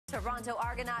Toronto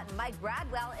Argonaut Mike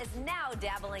Bradwell is now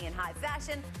dabbling in high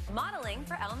fashion, modeling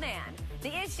for ELLE Man.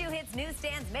 The issue hits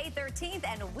newsstands May 13th,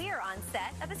 and we're on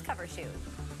set of his cover shoot.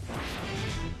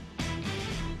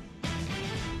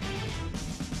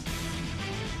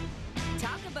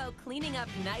 Talk about cleaning up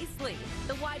nicely.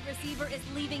 The wide receiver is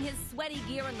leaving his sweaty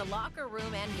gear in the locker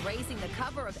room and gracing the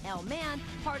cover of ELLE Man,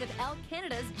 part of ELLE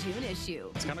Canada's June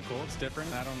issue. It's kind of cool. It's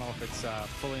different. I don't know if it's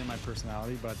fully in my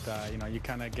personality, but you know, you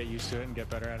kind of get used to it and get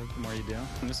better at it the more you do.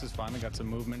 And this is fun. I got some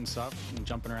movement and stuff and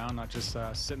jumping around, not just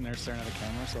sitting there staring at a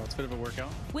camera, so it's a bit of a workout.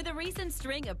 With a recent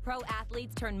string of pro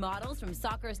athletes turned models, from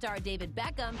soccer star David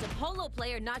Beckham to polo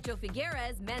player Nacho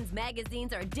Figueres, men's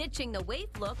magazines are ditching the waif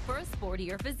look for a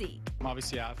sportier physique.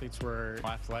 Obviously, athletes were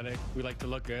athletic. We like to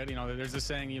look good. You know, there's this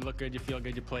saying, you look good, you feel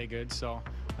good, you play good. So,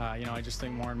 you know, I just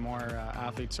think more and more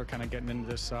athletes are kind of getting into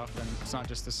this stuff. And it's not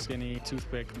just the skinny,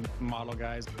 toothpick model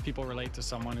guys. People relate to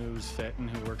someone who's fit and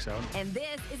who works out. And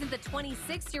this isn't the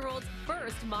 26-year-old's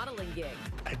first modeling gig.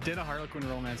 I did a Harlequin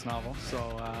romance novel,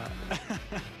 so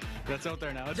that's out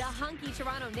there now. The hunky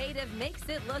Toronto native makes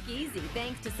it look easy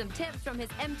thanks to some tips from his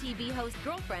MTV host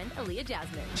girlfriend, Aaliyah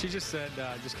Jasmine. She just said,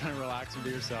 just kind of relax and be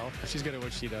yourself. She's good at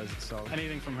what she does, so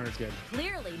anything from her is good.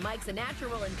 Clearly, Mike's a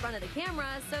natural in front of the camera,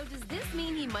 so does this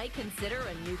mean he might consider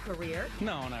a new career?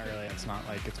 No, not really. It's not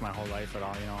like it's my whole life at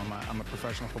all. You know, I'm a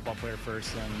professional football player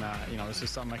first, and you know, this is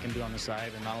something I can do on the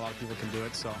side, and not a lot of people can do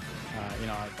it. So, you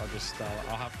know,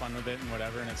 I'll have fun with it and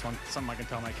whatever, and it's something I can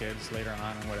tell my kids later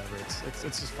on and whatever. It's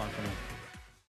just fun for me.